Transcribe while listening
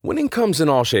Winning comes in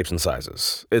all shapes and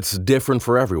sizes. It's different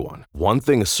for everyone. One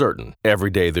thing is certain, every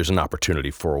day there's an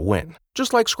opportunity for a win.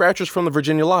 Just like scratchers from the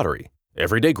Virginia Lottery.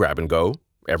 Everyday grab and go,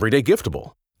 everyday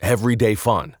giftable, everyday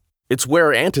fun. It's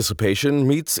where anticipation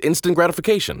meets instant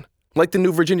gratification. Like the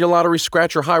new Virginia Lottery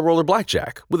Scratcher High Roller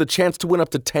Blackjack, with a chance to win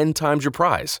up to 10 times your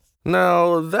prize.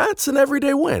 Now, that's an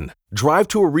everyday win. Drive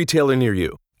to a retailer near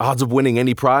you. Odds of winning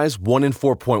any prize, 1 in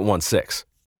 4.16.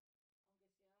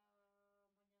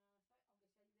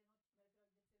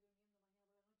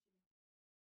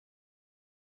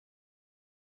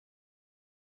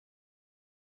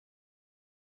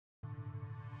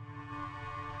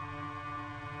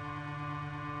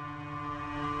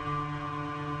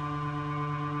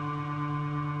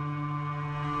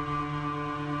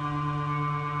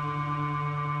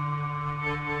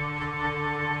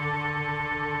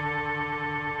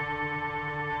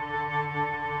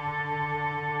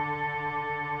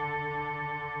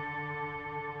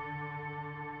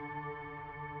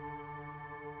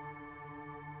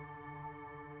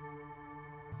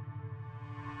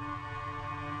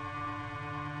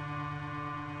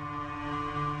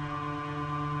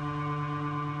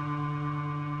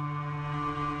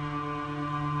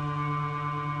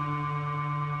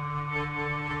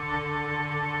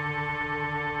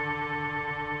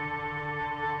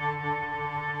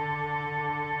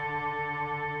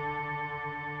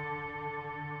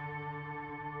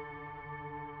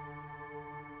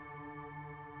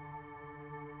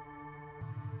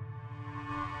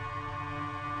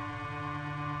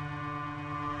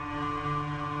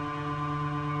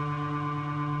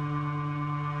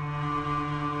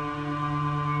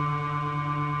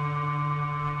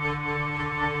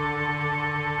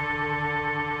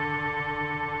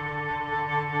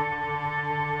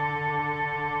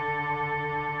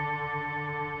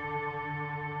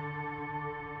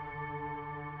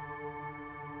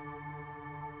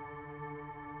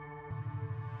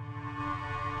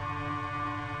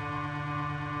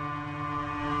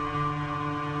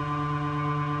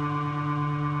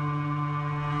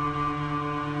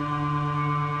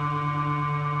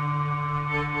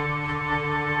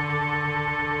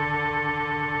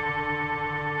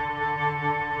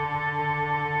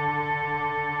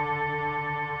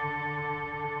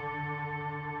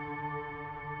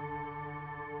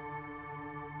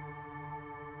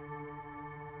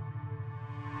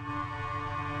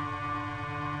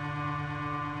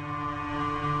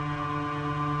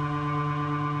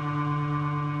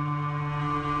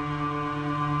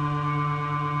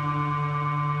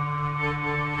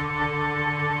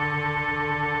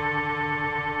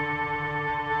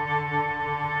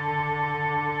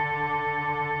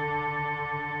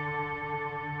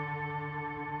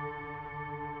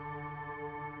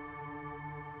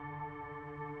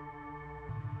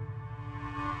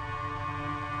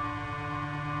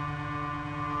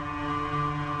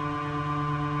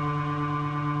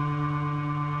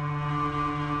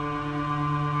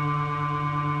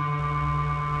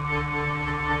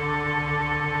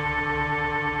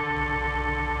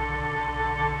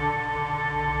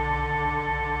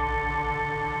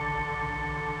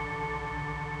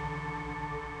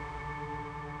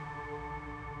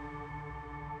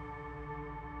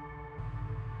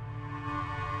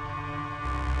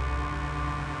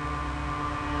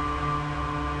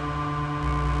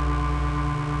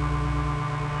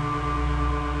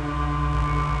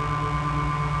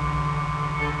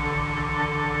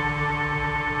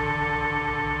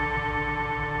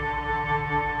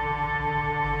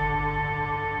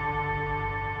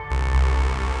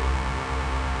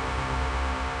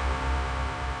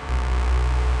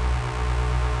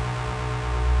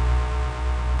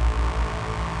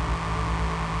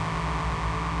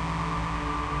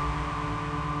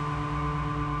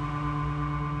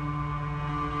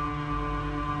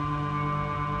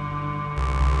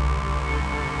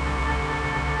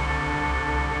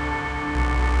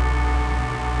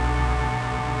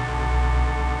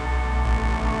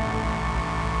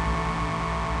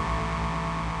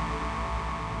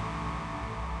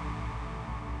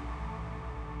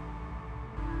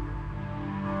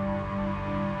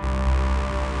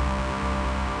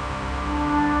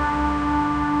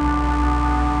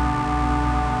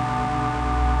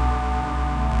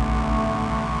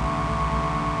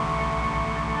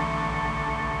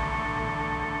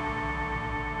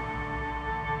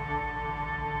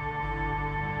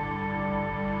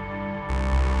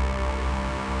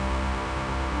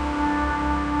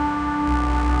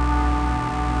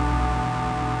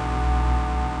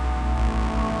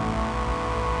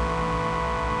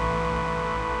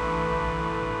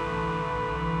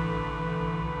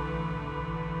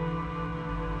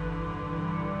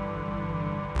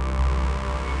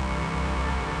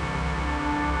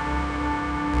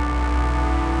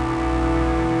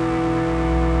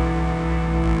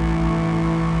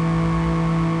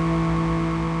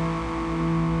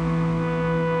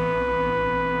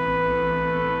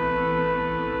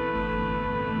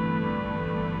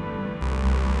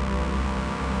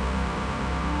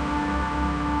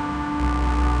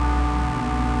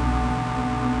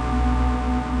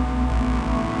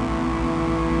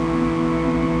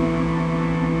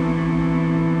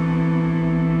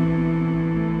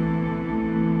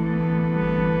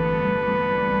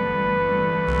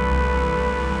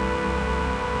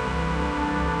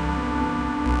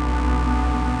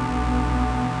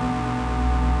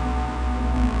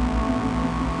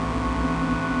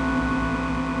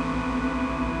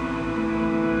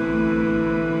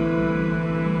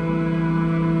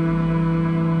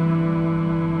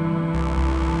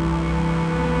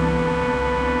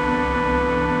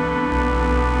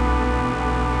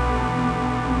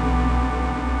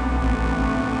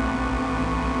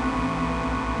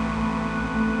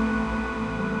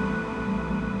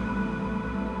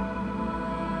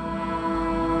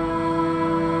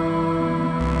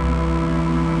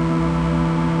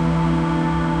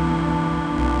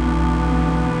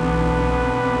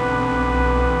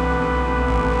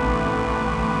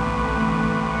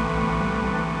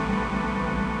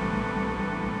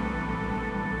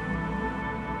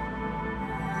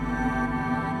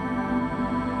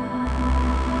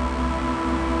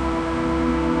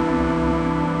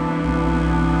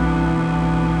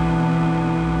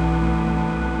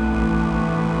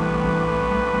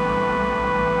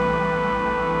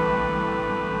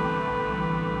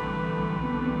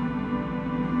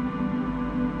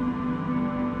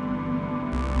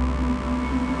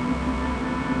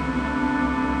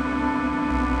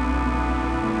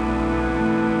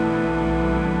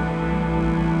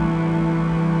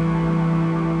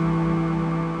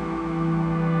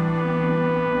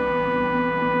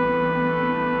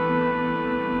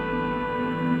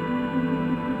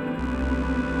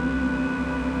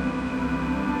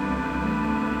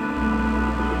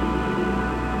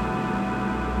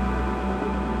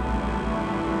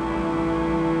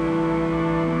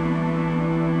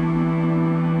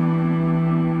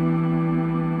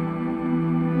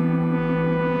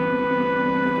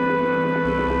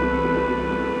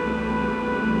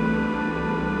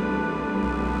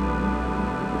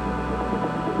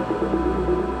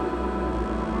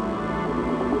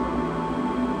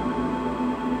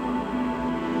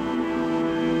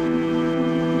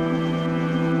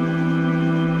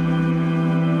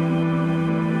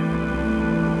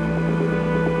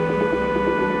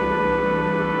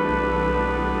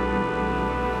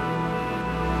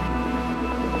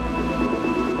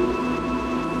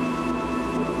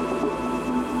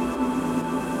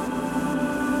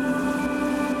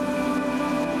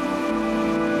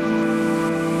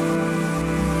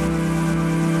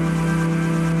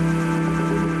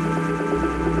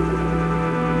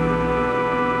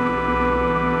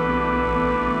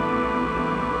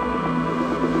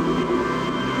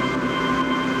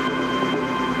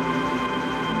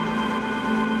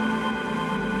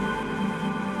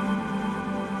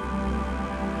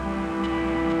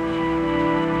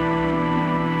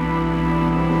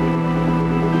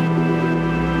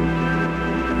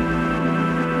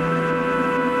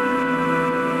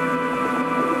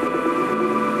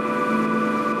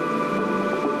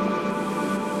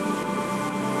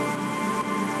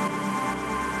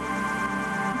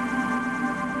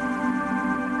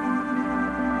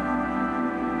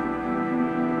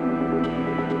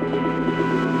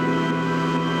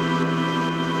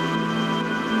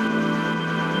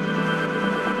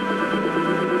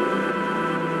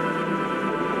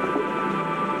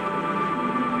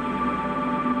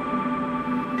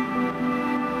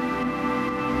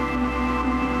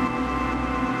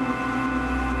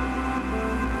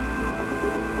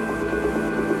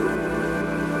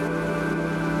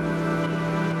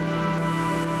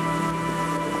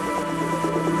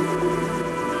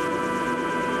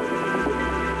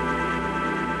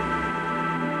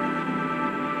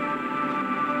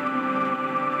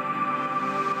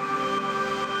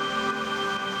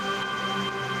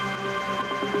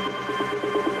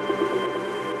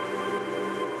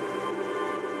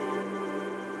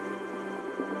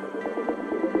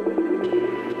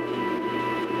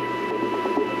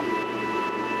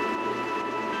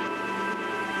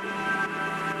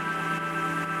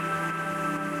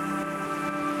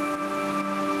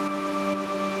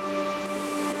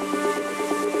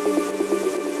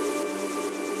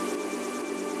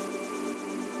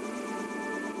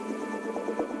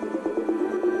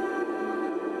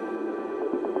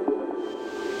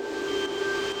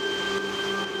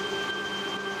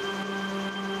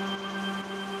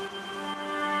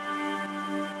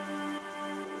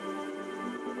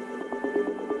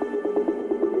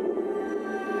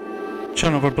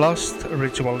 John Ov3rblast,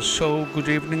 Ritual Show, good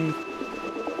evening.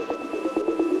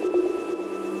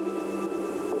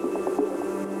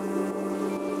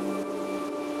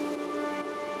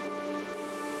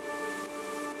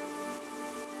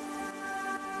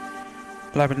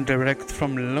 Live and direct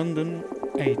from London,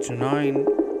 8 to 9.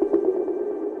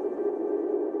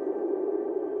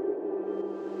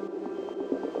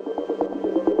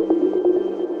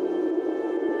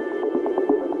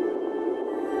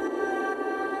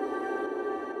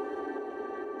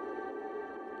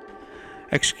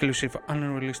 Exclusive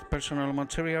unreleased personal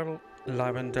material,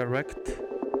 live and direct.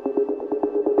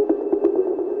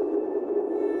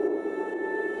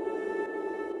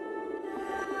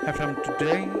 And from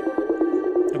today,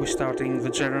 we're starting the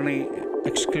journey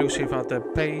exclusive at the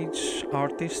page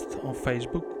artist on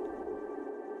Facebook.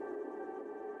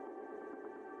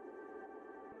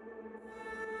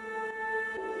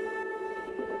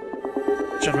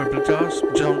 John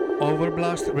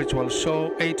Ov3rblast, Ritual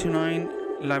Show, 8 to 9,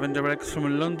 live and direct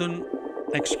from London,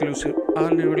 exclusive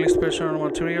unreleased personal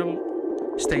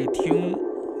material. Stay tuned,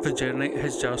 the journey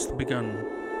has just begun.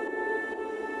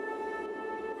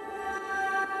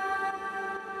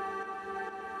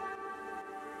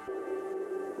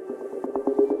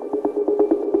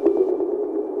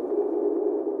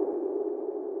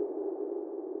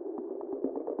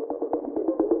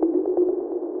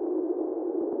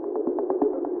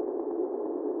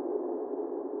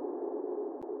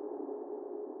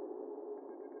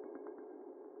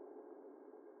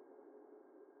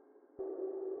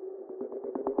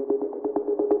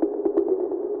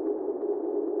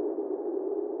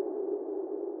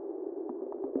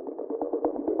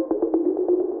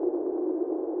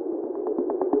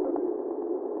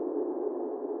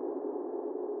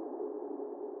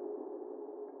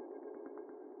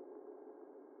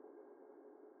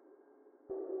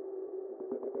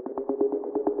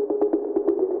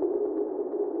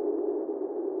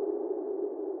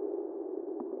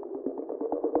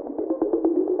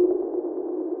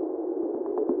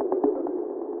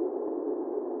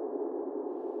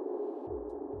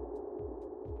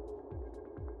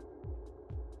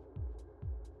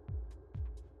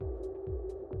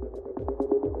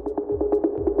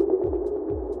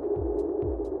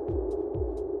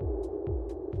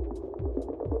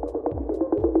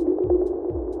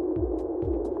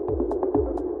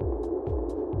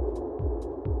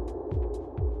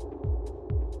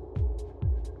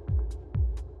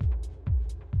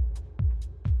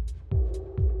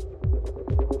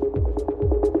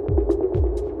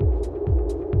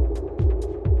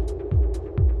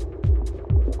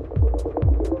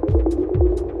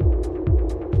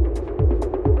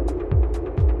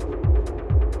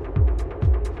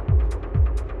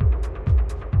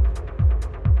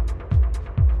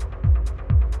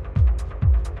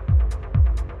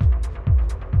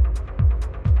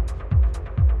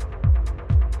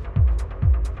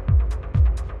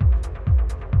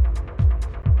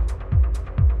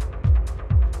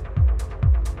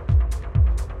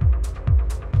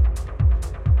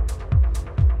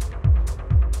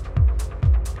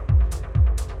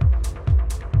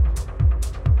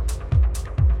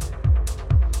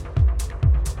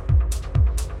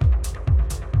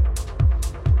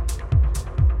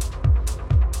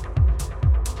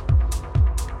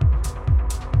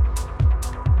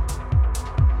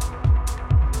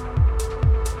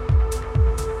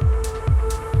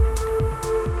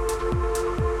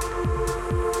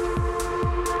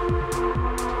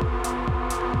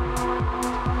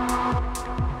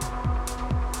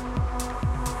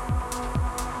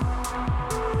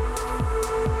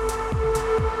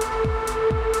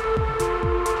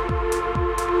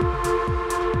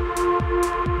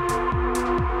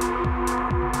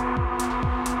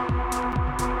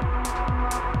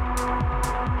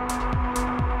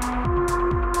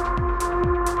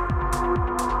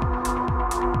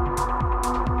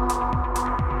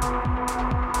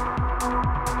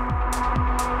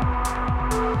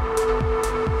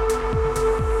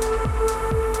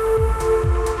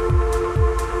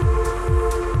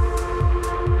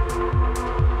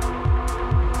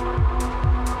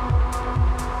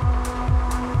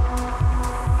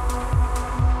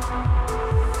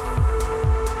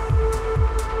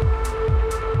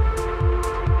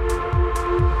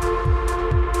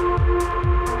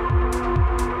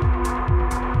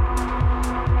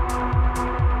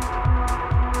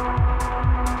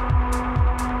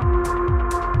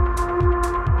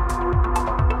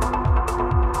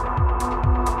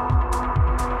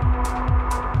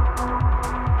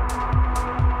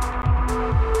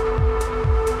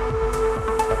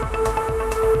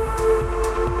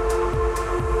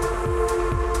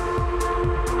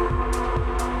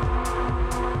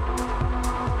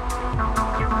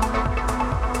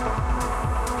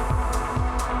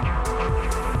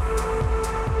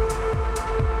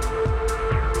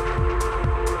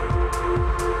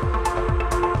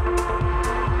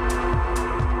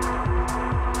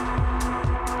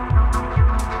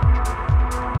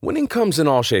 Winning comes in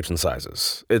all shapes and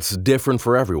sizes. It's different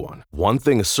for everyone. One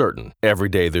thing is certain, every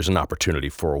day there's an opportunity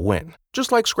for a win.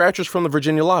 Just like scratchers from the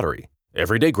Virginia Lottery.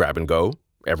 Everyday grab and go,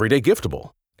 everyday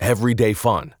giftable, everyday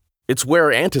fun. It's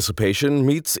where anticipation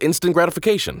meets instant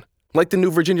gratification. Like the new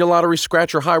Virginia Lottery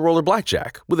Scratcher High Roller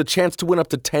Blackjack, with a chance to win up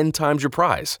to 10 times your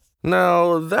prize.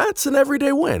 Now, that's an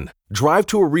everyday win. Drive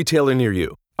to a retailer near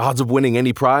you. Odds of winning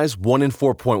any prize, 1 in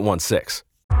 4.16.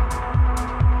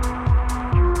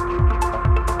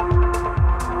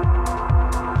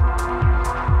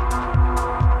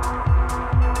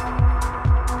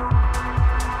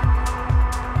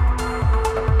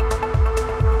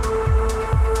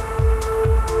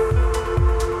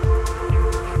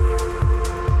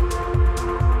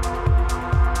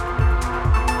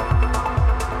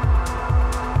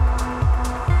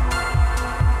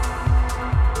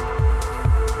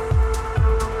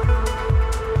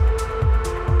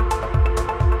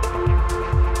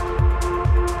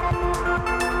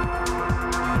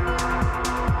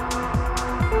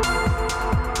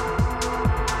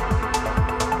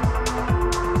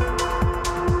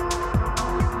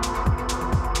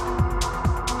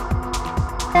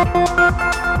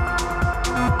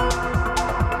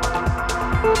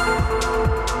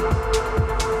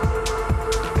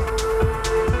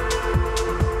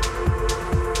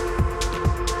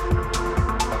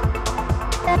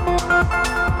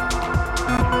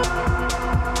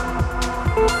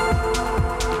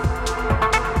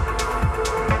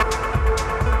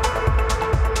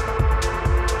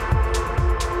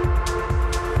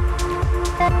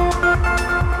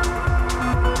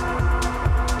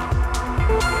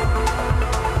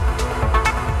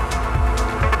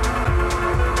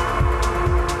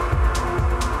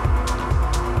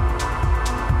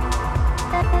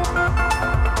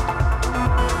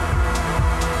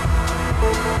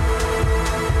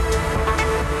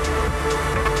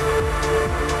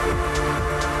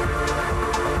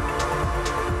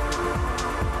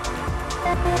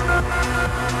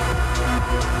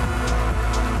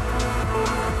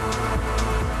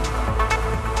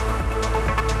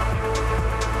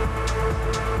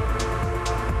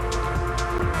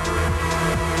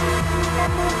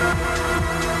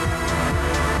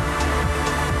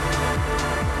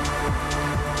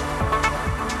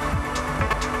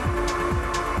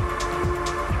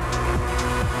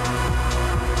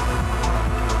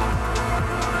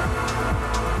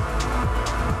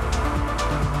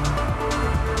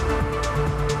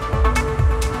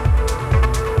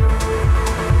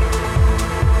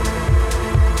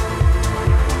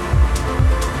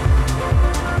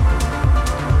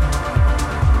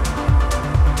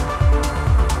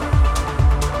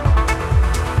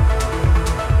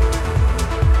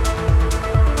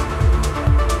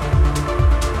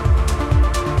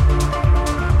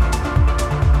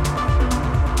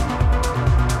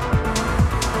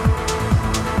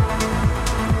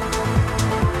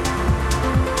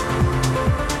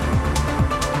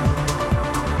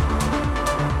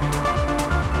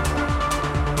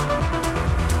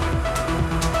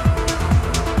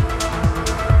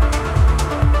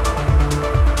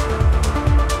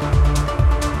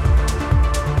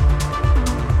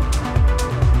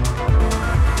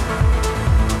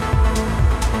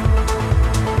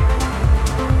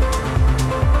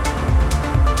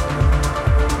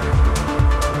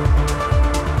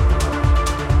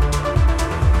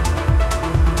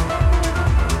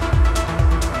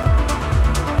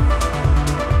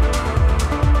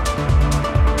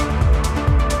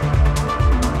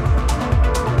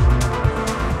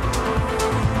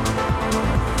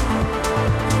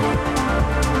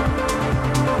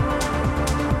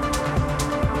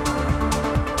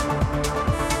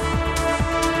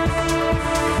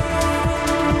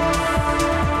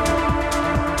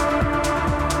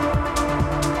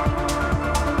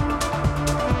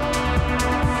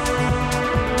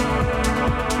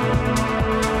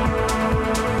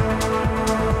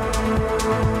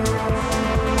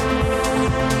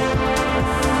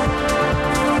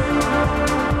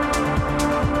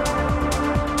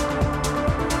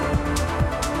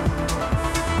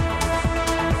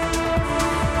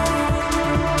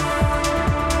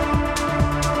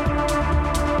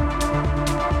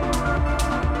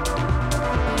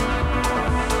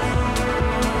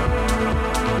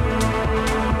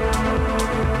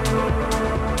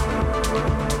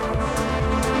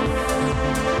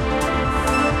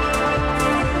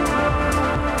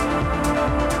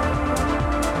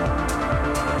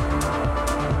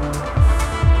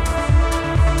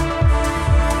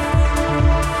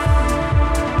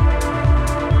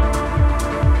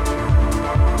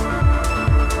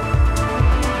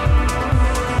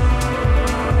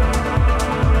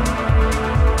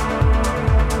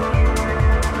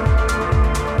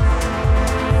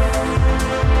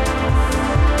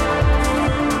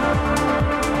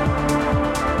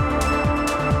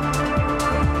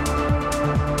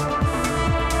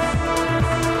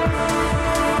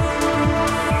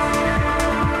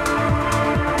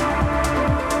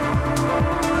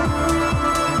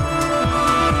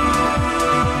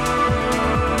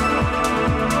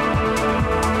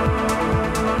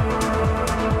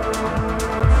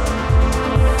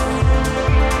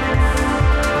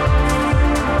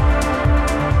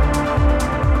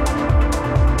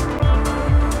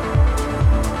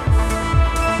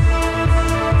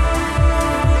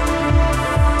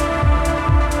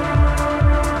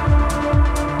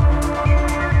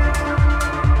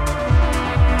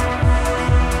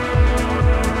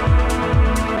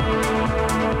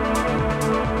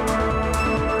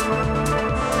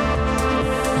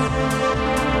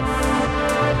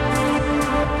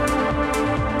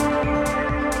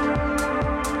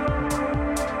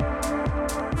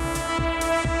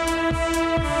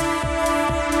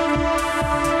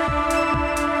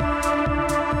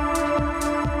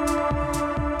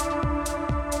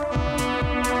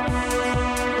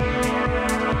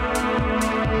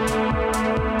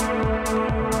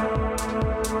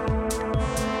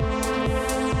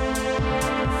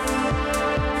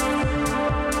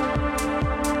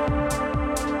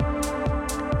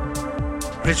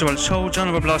 Visual show, John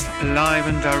Ov3rblast, live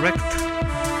and direct.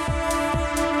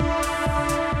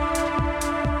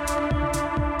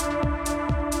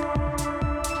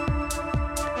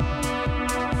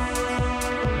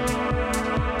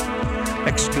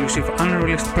 Exclusive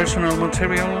unreleased personal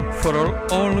material for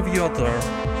all of you out there.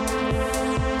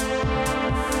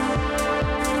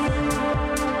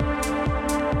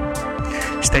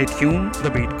 Stay tuned, the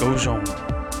beat goes on.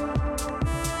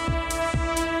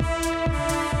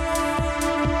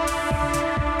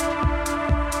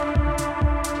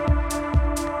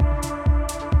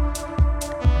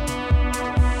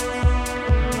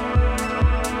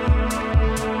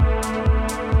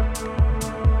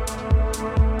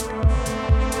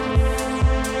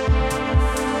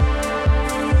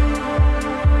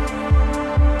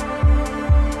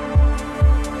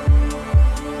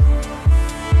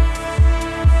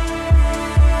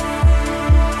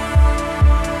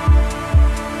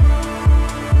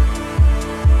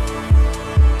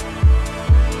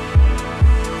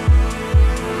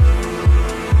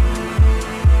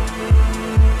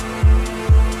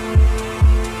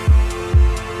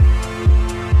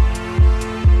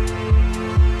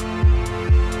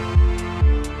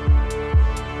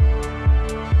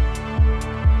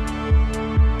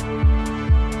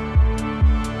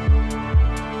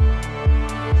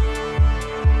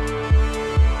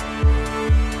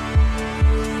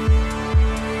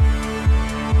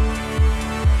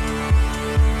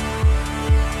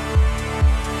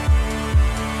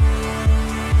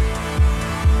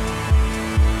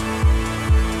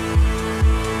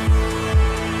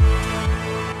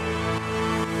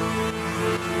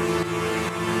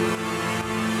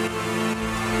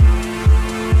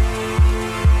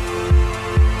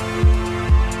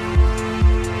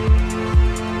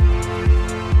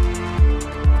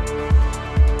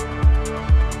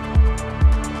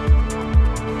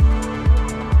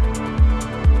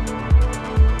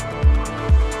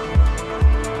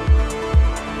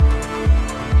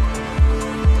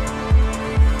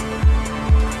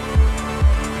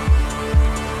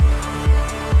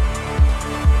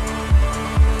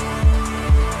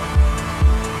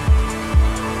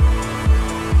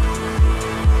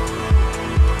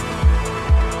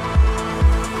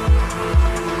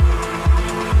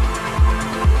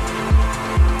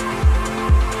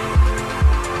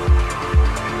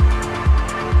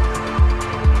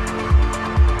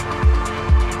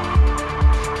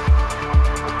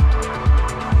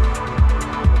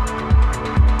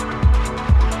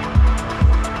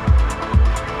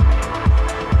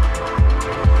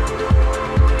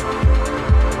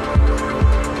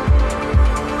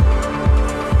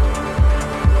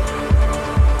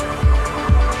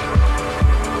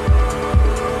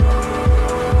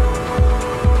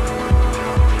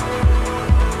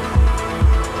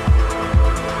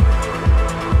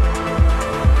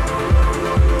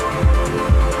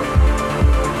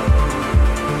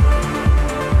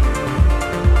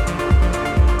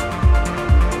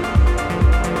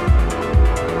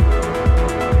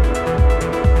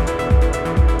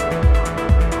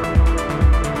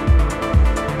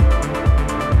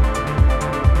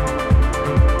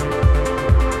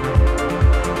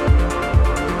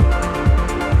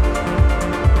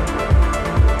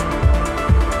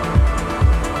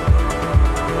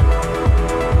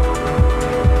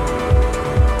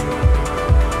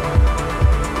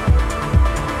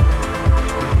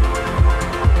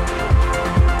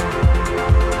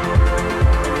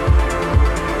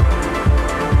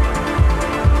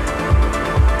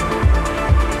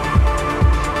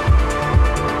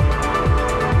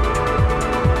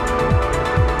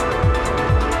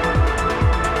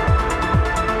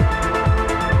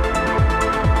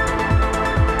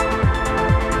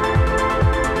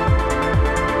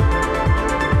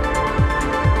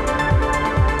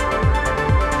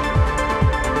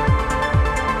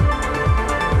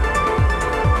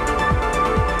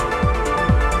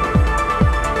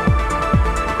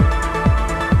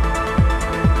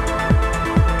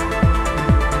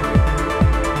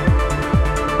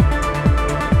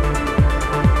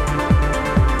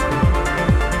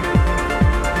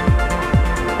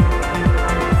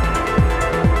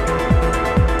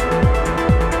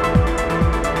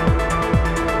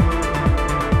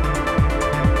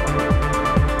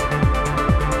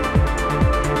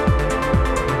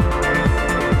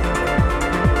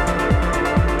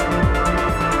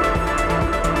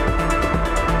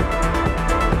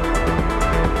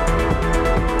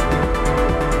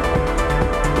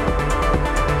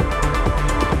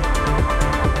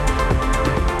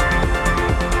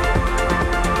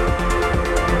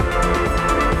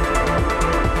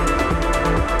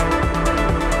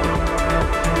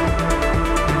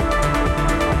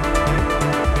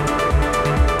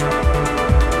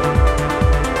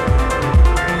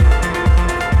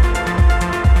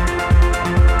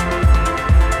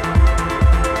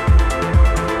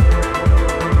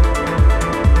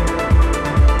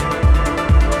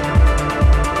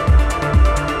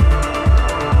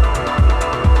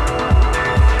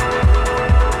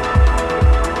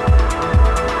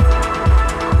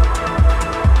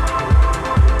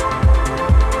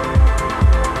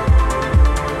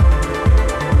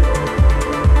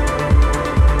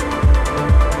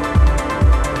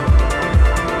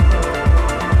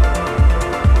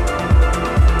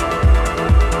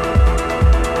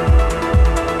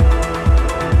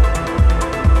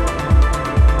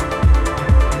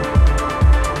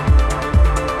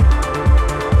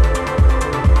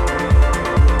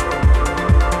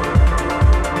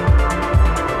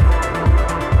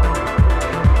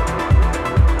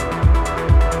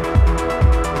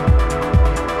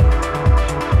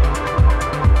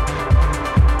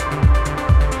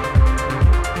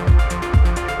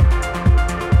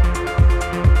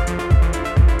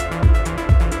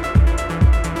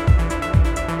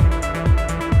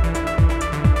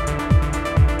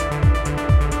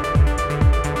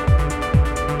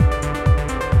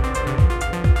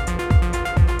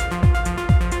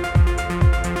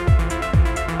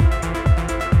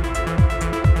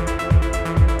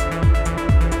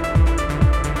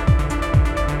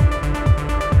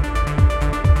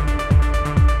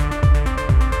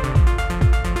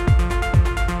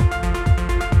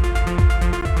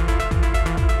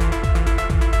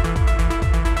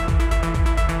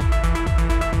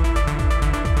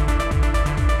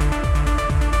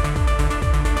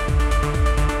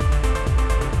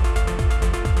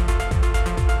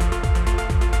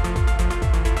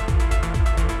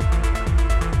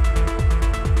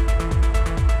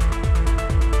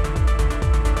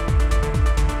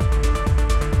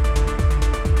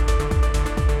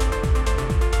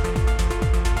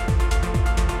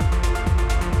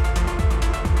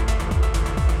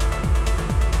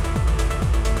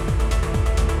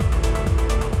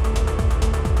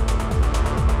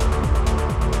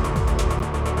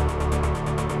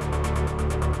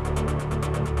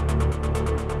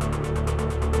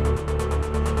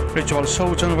 Ritual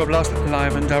Show, John Ov3rblast,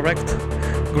 live and direct.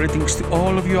 Greetings to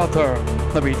all of you out there.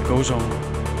 The beat goes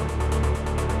on.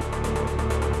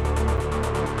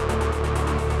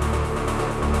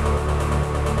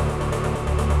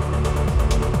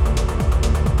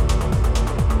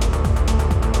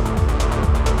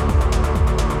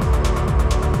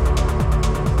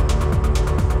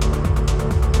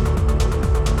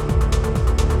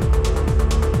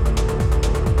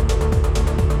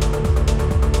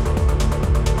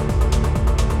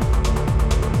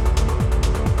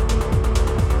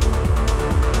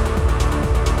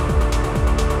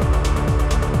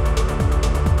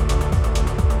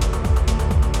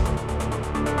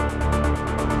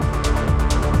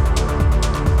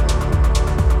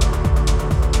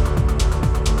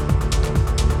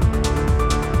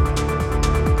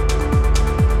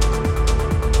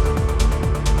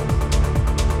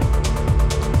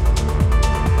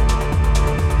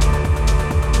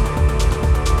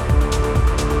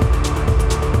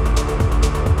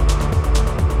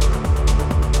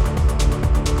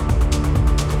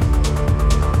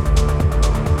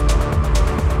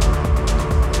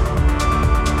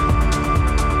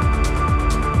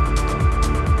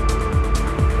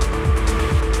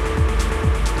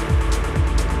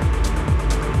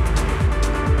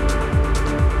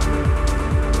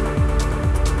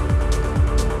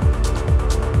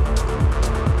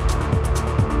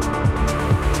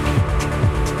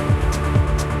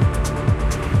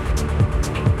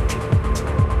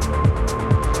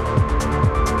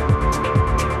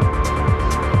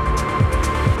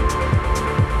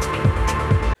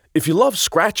 If you love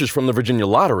scratches from the Virginia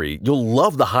Lottery, you'll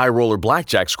love the High Roller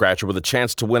Blackjack Scratcher with a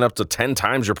chance to win up to 10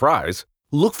 times your prize.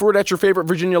 Look for it at your favorite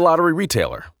Virginia Lottery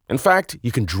retailer. In fact,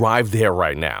 you can drive there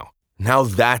right now. Now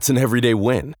that's an everyday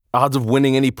win. Odds of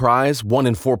winning any prize, 1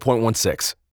 in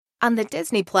 4.16. On the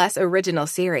Disney Plus original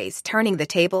series, Turning the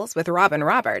Tables with Robin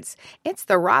Roberts, it's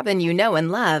the Robin you know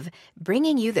and love,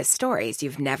 bringing you the stories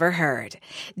you've never heard.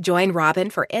 Join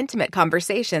Robin for intimate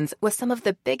conversations with some of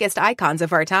the biggest icons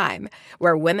of our time,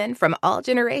 where women from all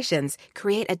generations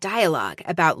create a dialogue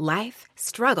about life,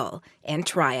 struggle, and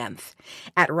triumph.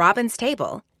 At Robin's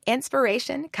Table,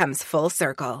 inspiration comes full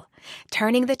circle.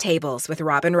 Turning the Tables with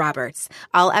Robin Roberts,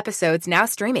 all episodes now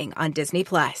streaming on Disney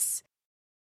Plus.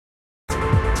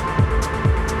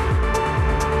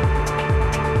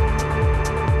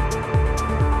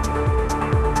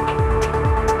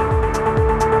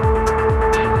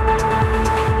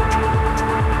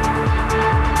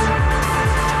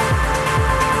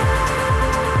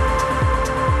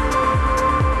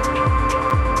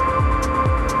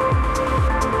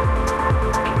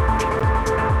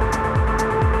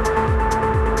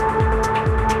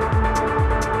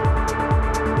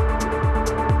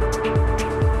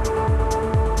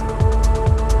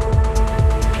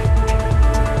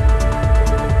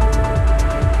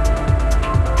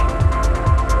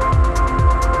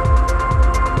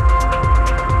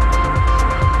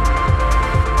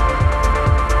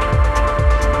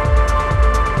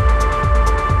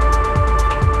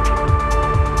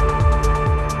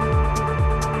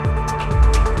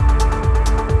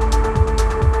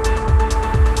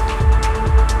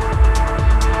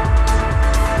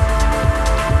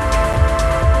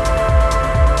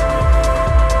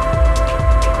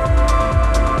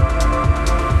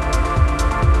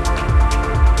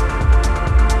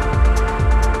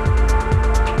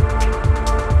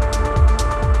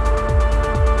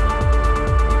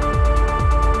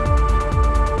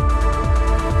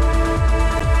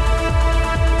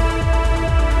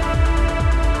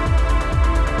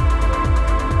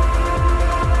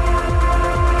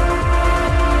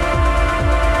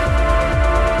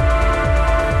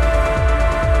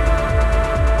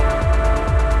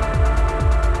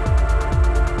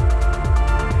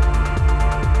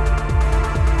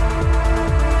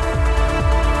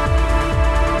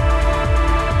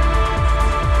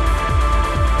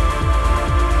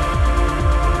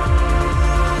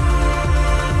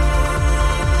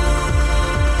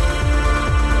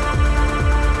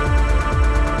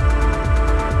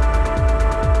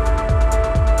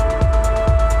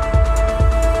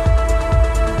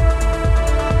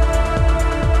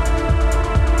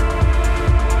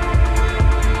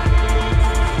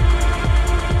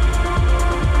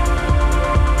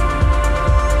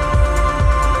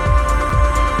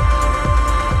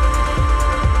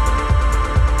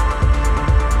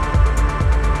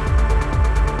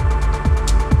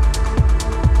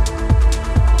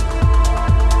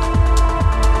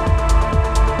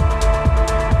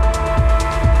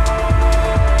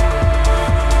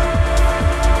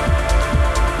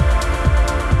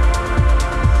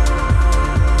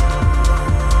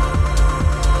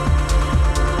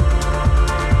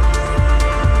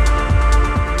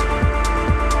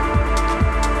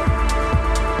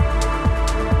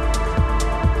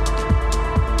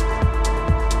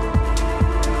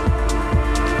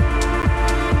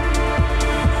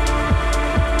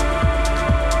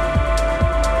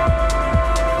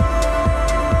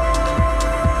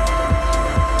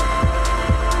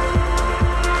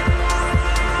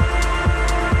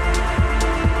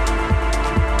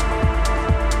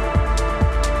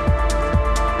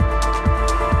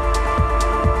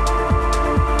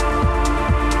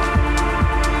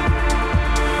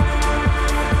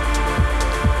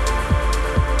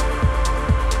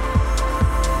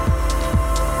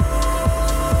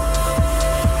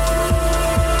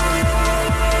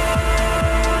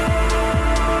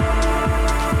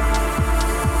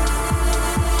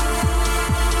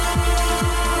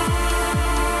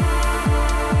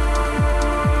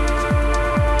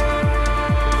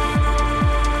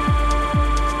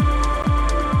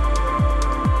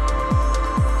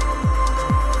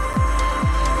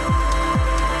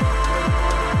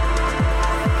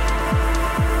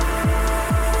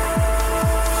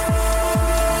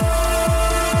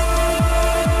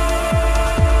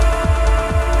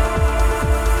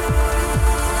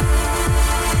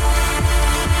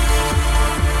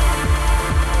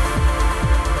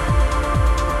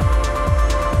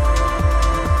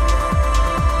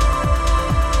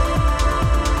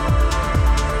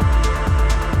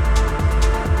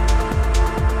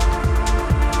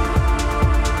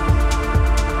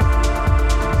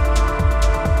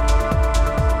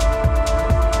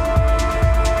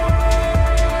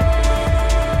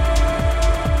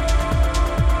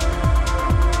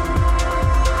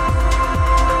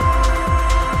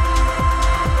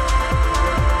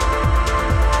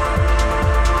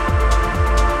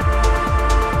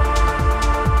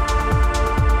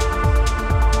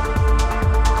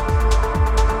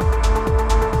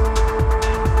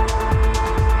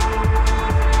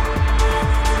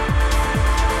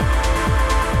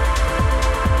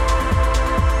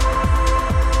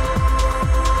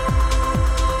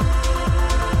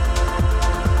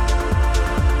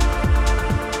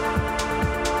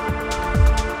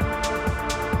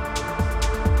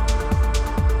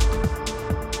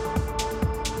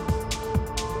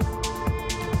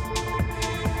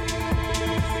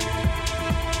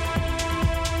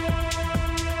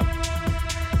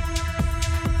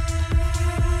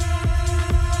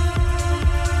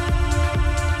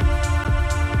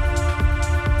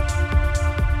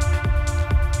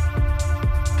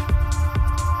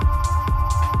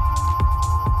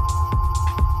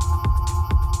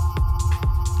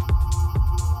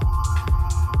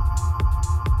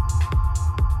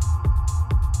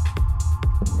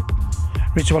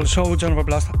 Ritual show, John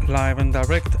Ov3rblast, live and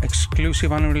direct,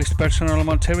 exclusive unreleased personal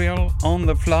material on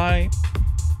the fly.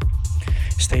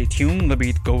 Stay tuned, the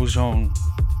beat goes on.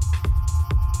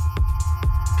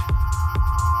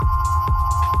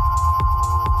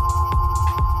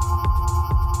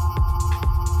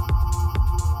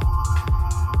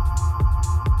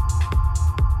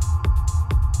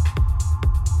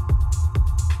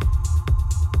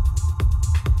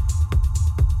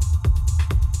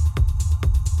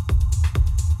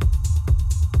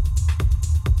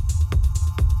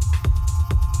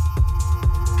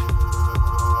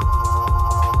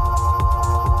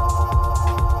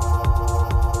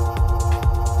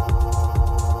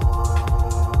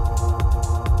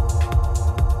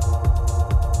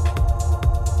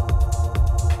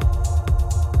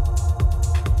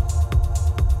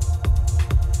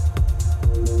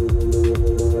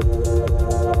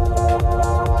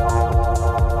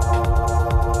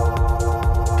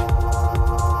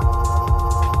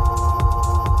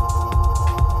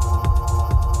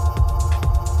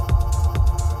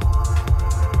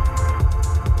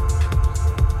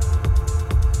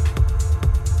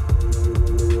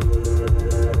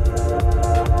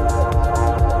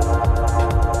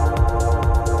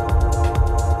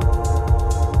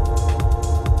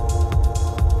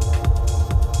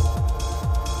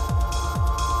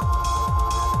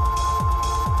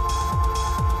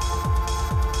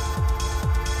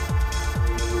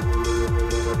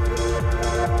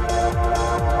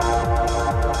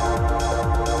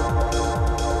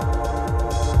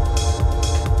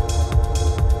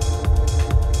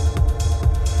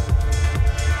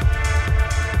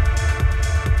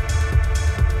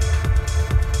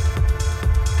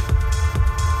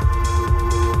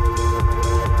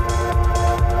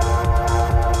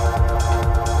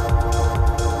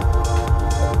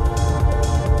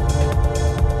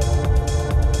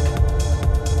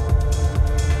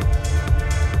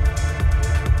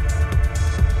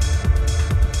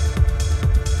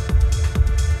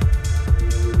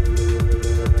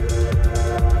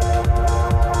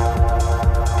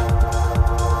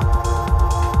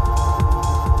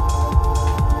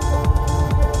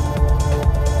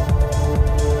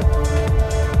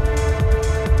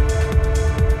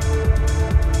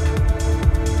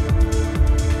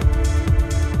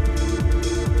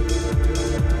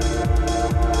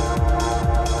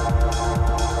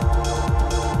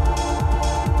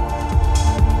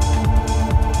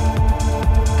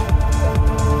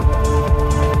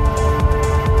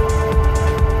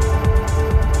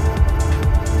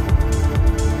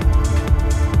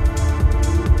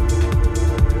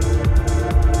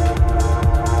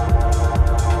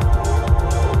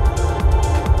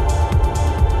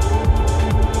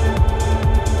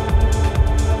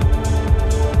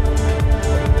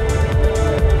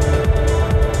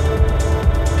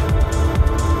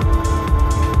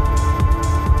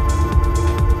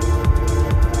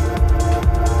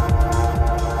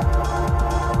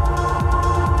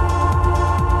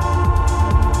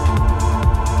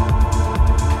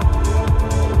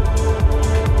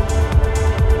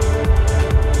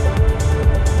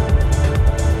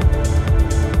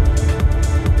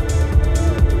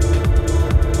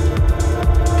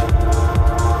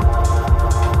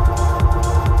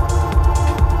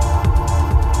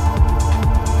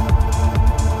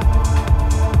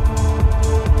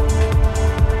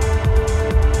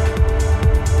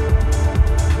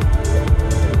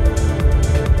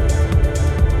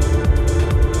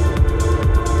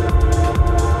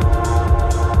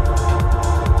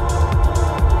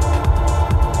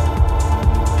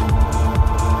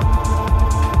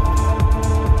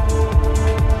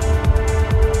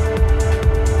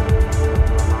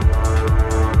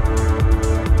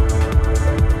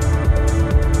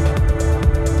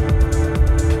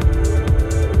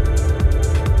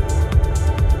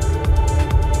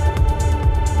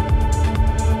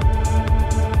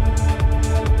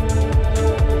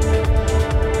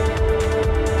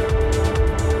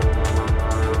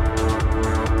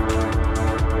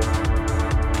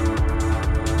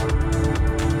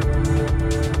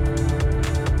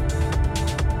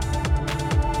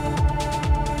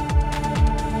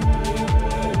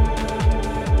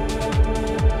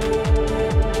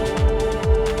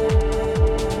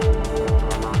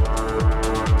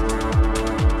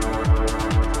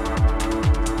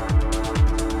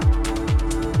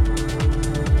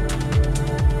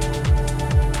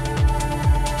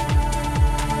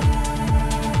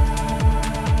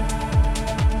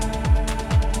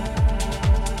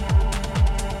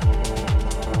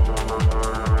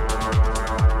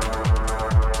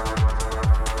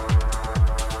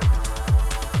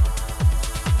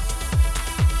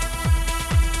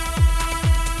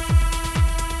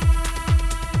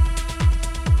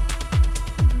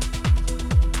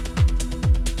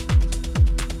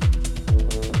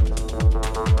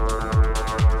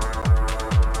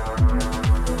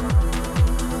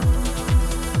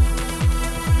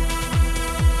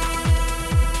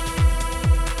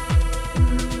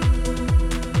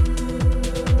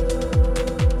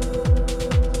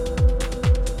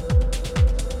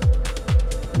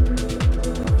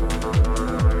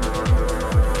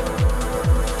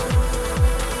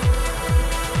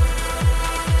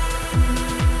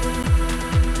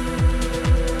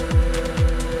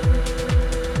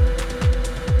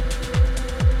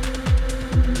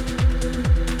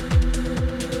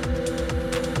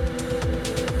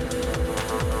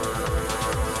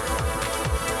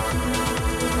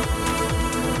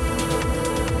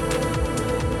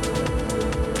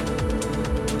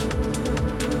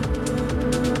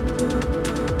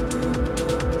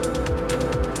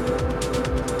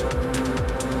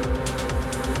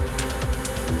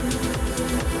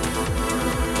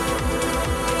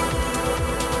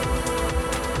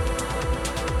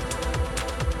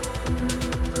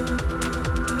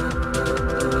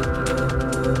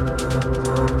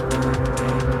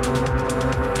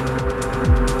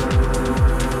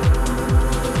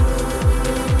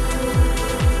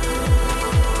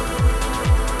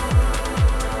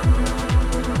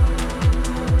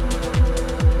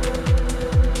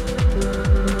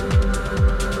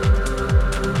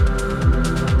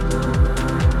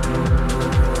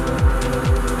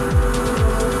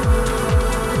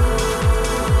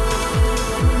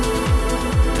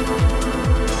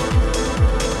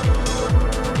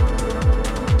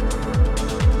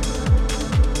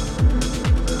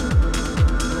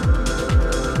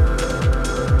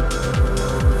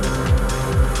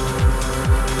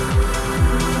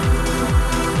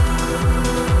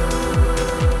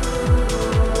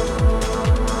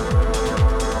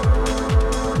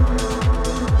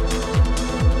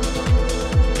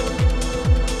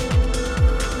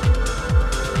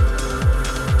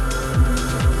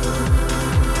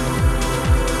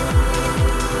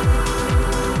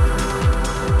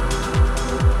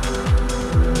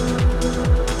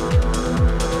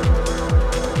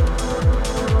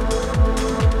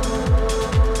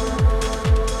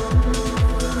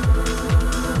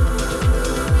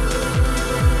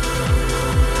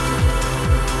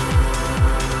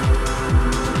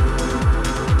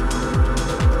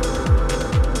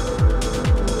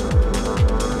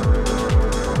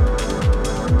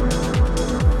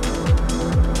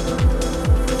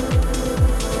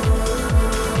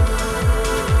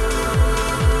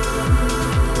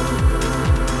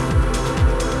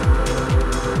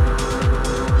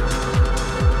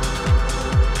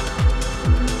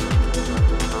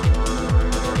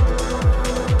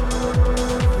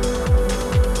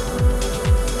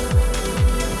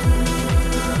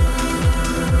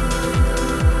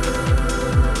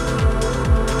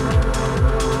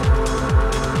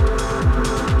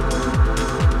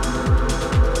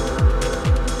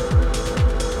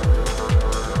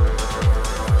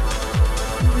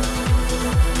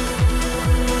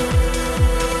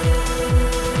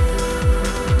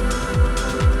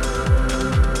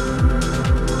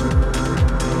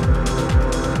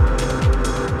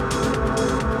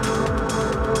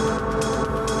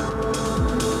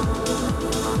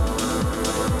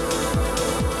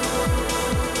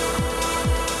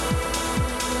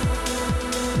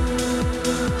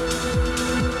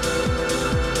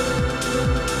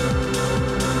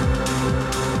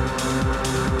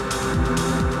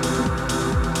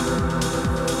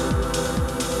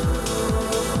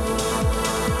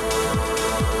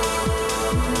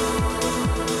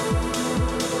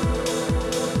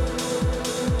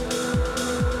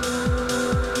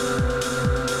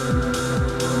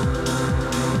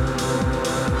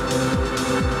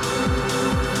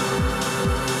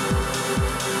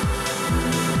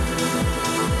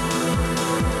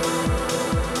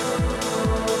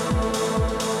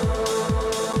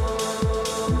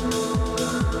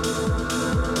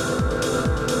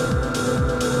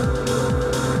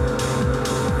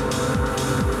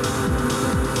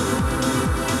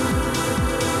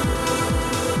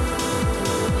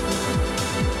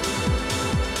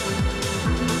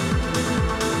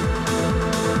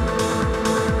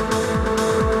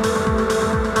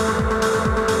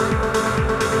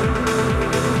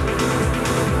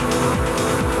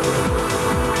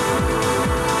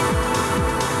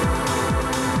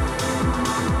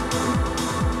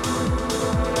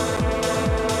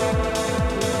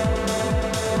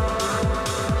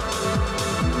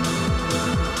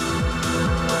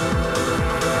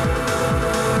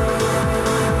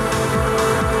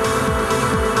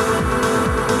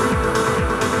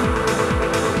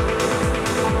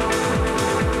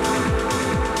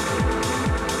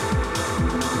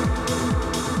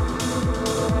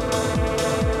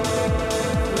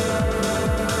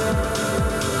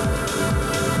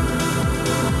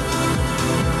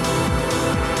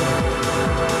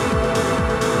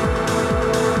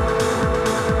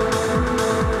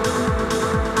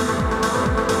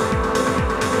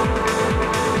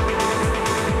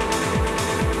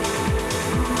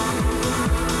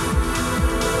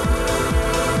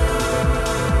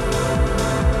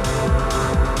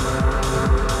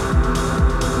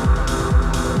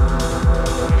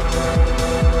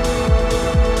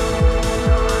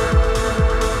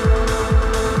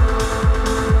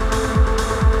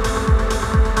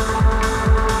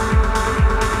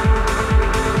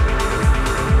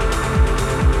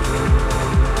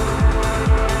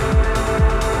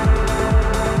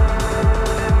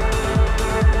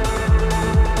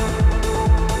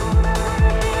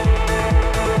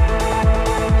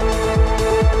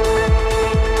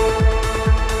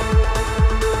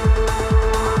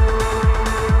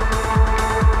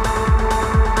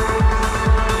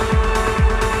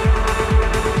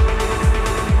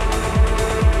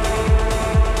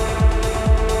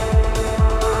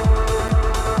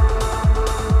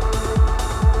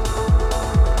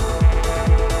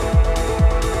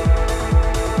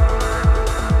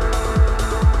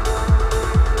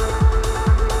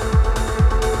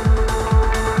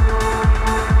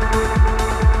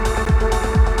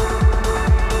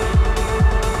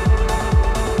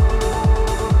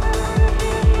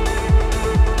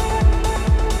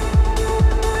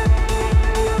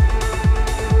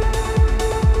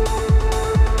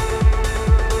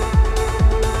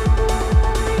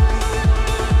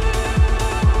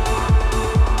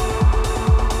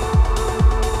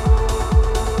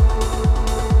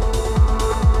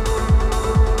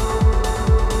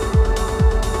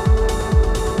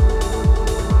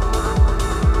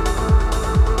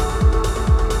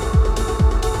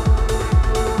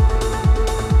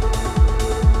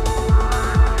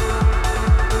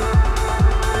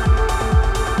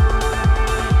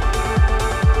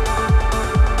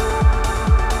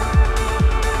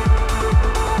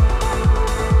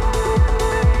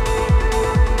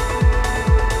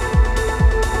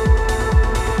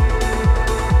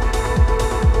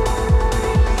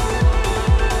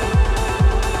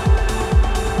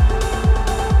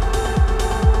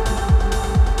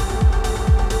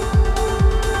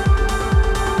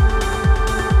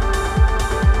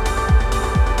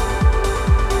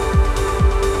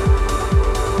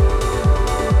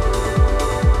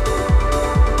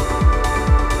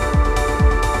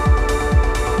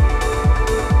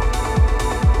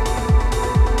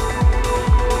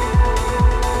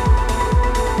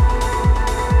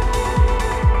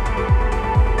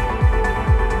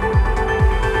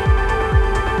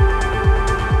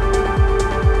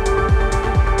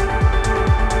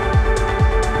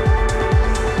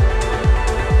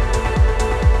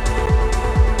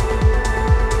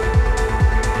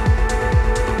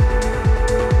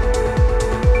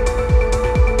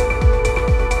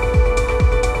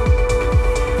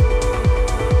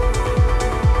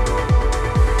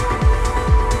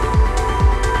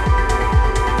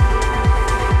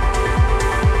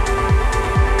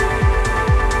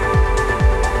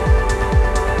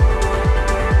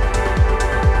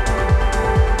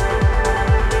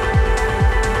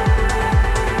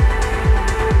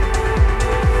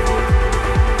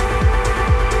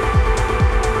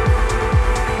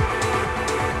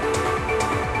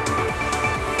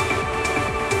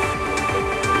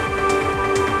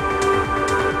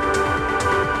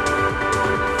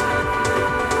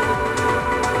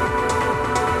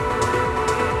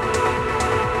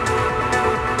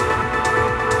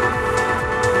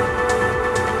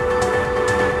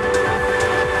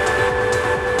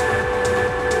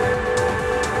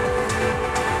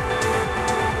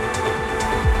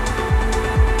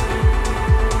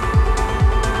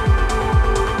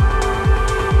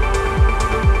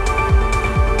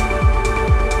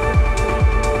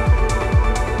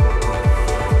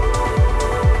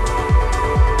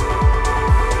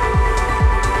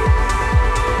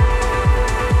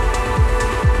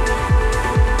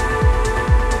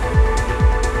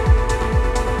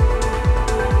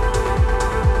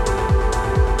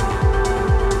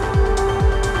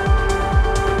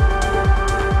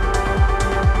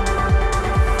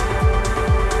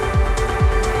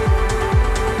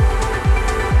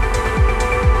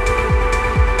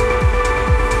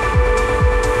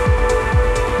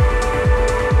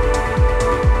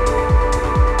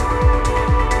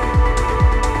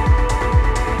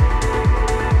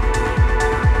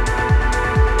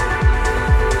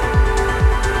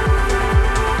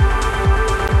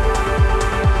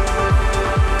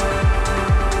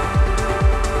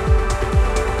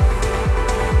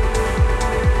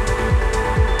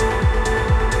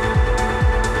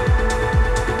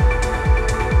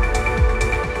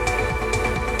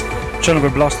 John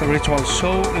Ov3rblast Ritual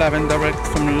Show, live and direct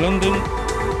from London.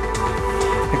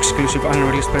 Exclusive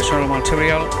unreleased special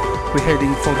material. We're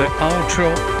heading for the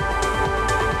outro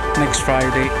next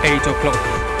Friday, 8 o'clock.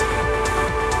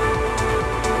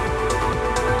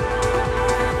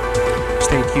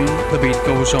 Stay tuned, the beat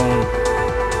goes on.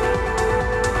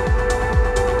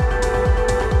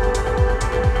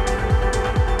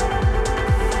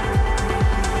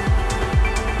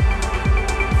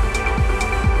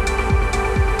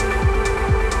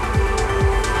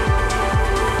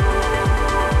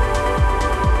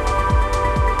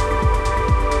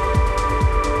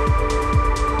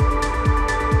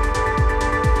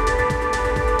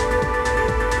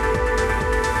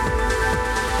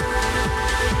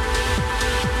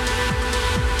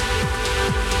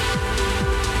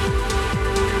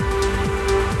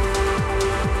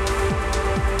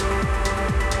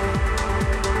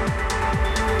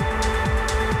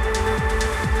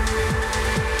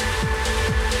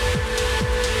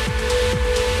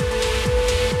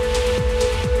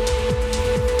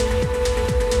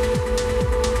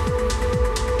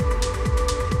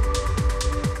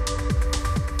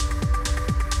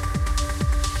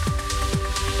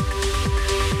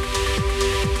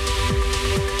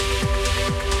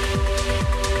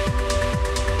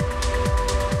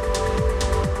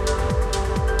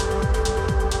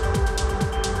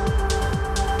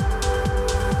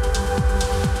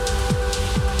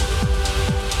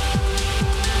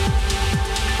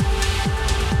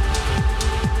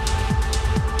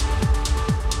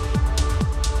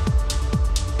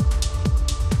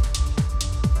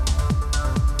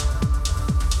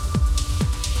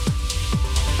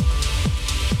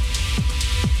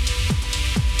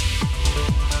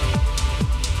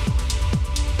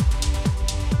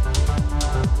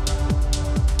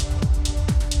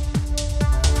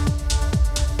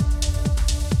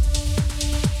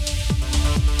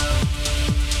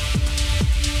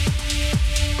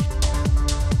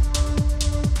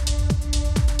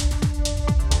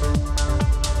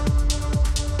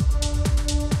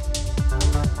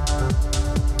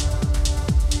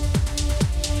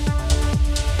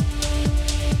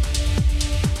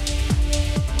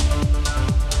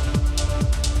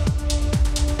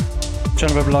 John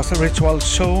Ov3rblast Ritual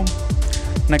Show,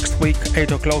 next week,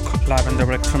 8 o'clock, live and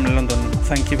direct from London.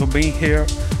 Thank you for being here.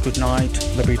 Good night.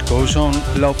 The beat goes on.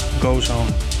 Love goes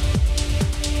on.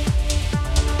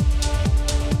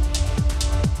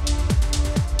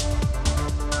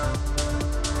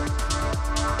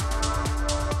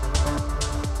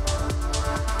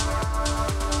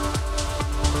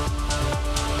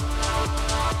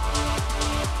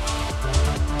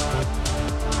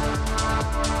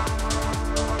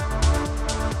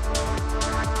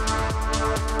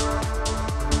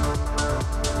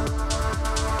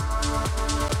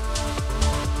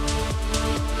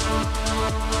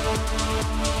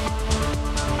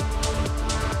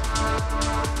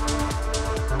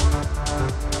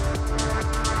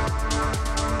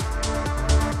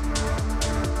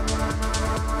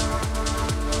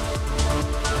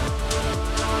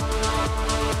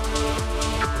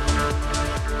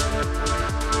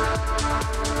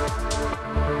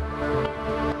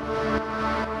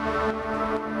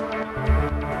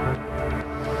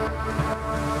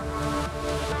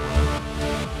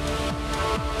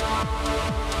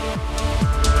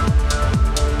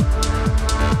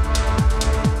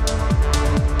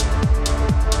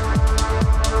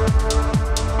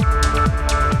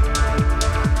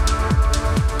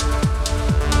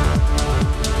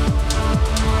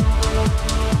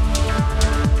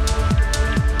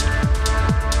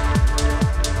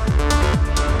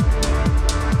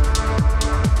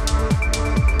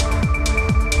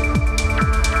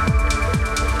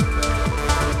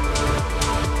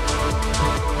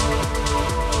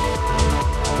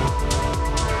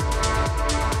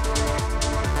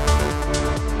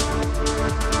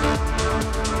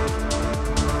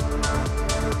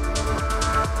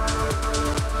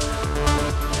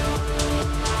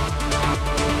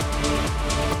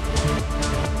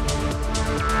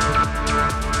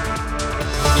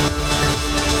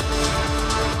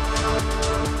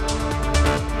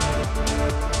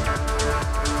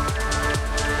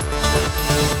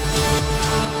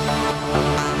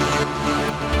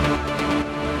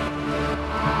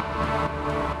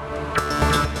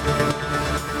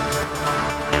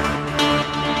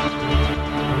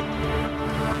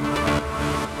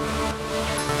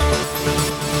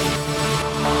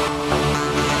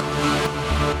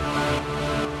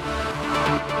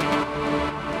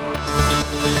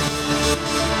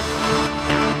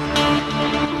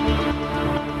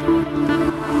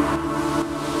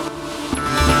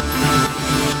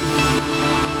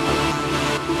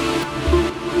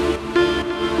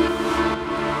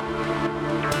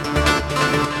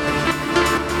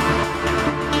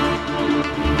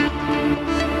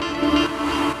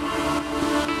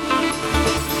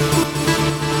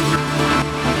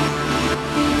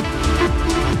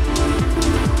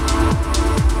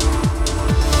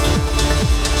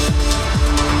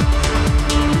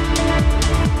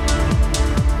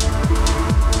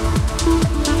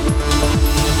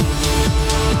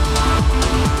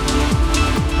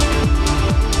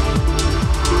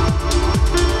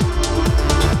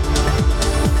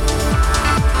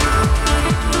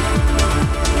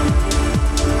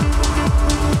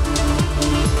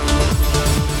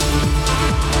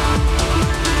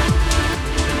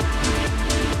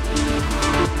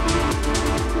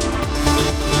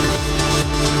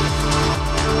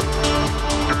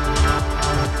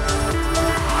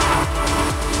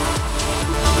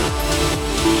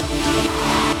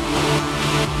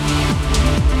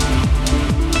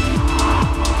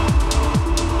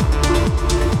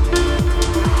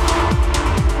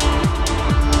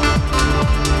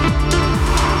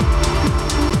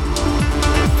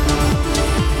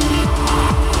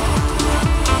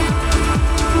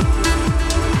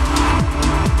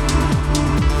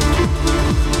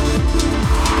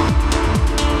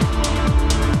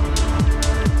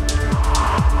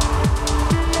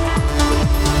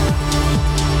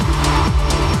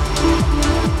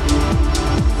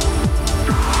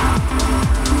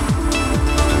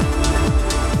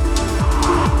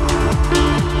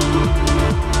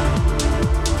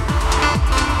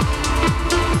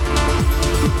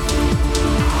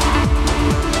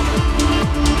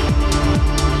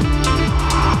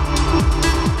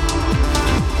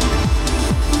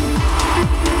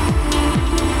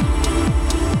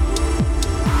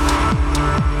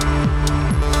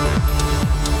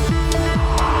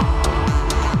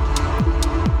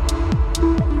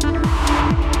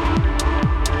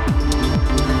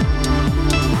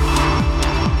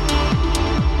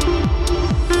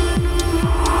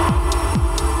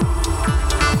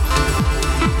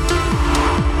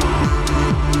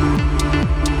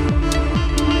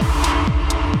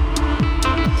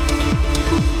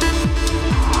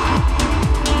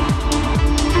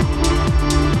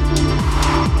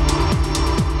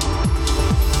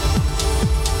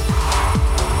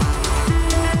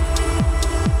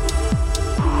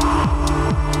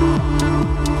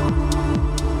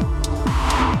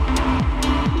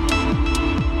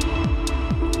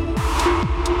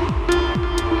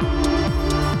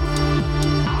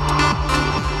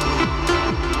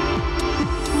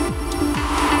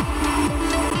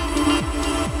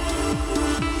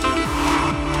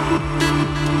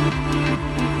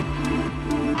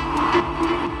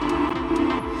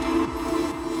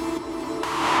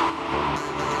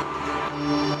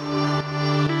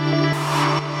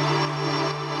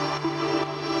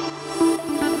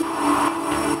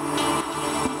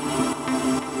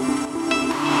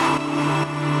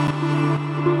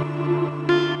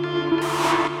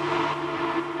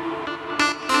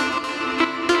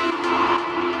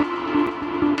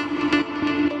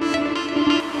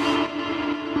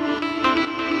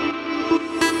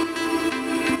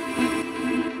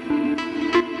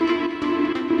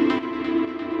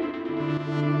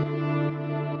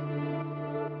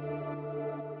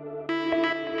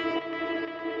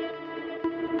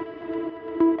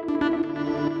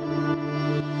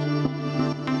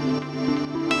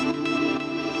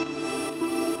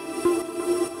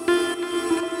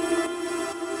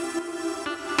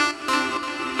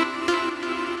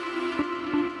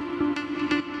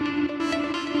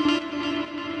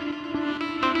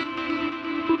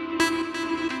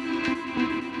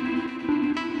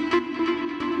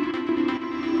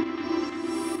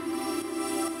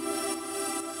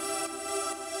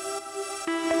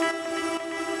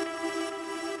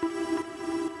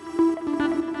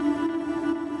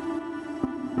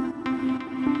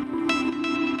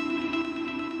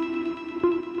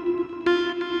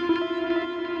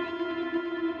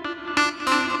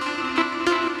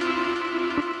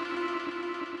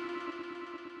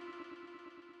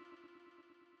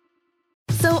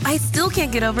 I still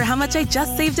can't get over how much I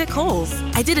just saved at Kohl's.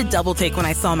 I did a double take when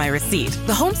I saw my receipt.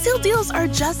 The home sale deals are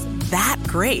just that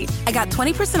great. I got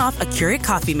 20% off a Keurig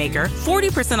coffee maker,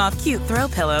 40% off cute throw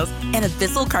pillows, and a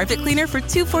Bissell carpet cleaner for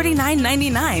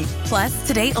 $249.99. Plus,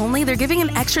 today only, they're giving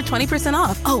an extra 20%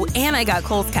 off. Oh, and I got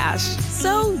Kohl's Cash.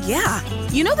 So, yeah.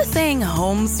 You know the saying,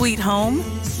 home sweet home?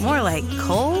 More like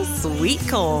Kohl's Sweet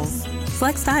Kohl's.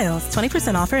 Select styles,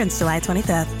 20% offer ends July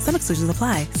 25th. Some exclusions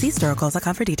apply. See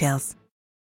storekohls.com for details.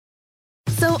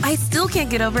 So I still can't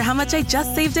get over how much I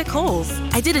just saved at Kohl's.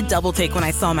 I did a double take when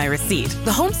I saw my receipt.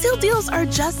 The home sale deals are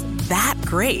just that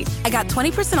great. I got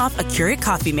 20% off a Keurig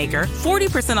coffee maker,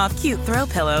 40% off cute throw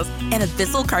pillows, and a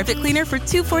Bissell carpet cleaner for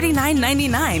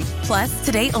 $249.99. Plus,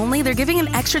 today only, they're giving an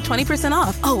extra 20%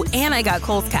 off. Oh, and I got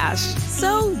Kohl's Cash.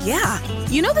 So, yeah.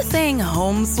 You know the saying,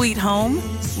 home sweet home?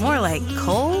 More like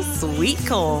Kohl's Sweet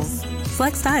Kohl's.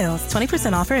 Select styles,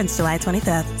 20% offer ends July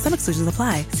 25th. Some exclusions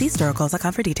apply. See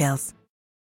storekohls.com for details.